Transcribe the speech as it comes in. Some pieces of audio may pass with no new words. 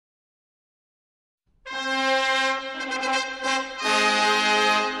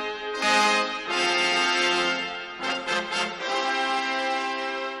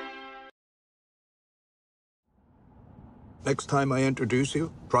Next time I introduce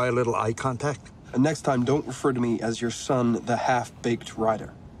you, try a little eye contact. And next time, don't refer to me as your son, the half-baked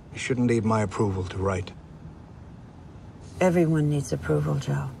writer. You shouldn't need my approval to write. Everyone needs approval,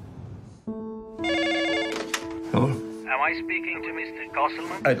 Joe. Hello? Am I speaking to Mr.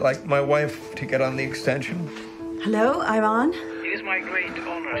 Castleman? I'd like my wife to get on the extension. Hello, I'm on. It is my great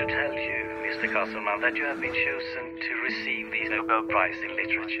honor to tell you, Mr. Castleman, that you have been chosen to receive the Nobel Prize in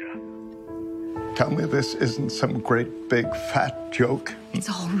Literature. Tell me this isn't some great big fat joke. It's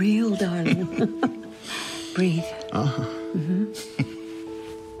all real, darling. Breathe. Uh-huh.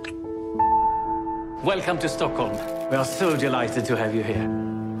 Welcome to Stockholm. We are so delighted to have you here.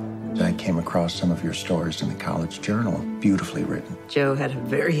 I came across some of your stories in the college journal. Beautifully written. Joe had a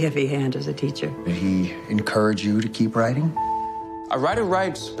very heavy hand as a teacher. Did he encourage you to keep writing? A writer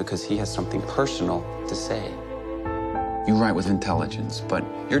writes because he has something personal to say. You write with intelligence, but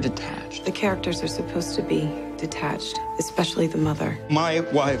you're detached. The characters are supposed to be detached, especially the mother. My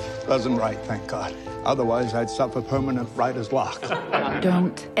wife doesn't write, thank God. Otherwise, I'd suffer permanent writer's block.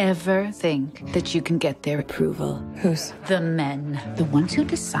 Don't ever think that you can get their approval. Whose? The men. The ones who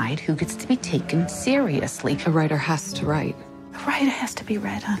decide who gets to be taken seriously. A writer has to write. A writer has to be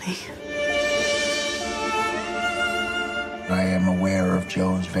read, honey. I am aware of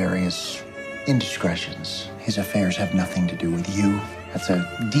Joe's various indiscretions. His affairs have nothing to do with you. That's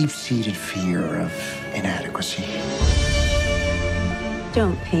a deep-seated fear of inadequacy.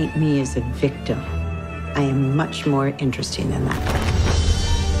 Don't paint me as a victim. I am much more interesting than that.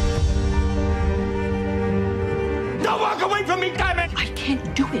 Don't walk away from me, damn it! I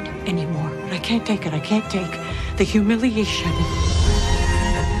can't do it anymore. I can't take it. I can't take the humiliation.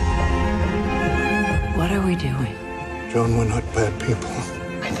 What are we doing? Joan, we're not bad people.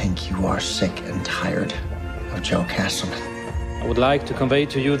 I think you are sick and tired of Joe Castleman. I would like to convey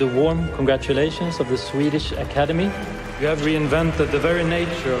to you the warm congratulations of the Swedish Academy. You have reinvented the very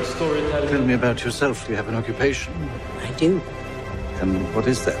nature of storytelling. Tell me about yourself. Do you have an occupation? I do. And what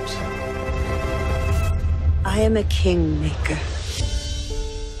is that? I am a kingmaker.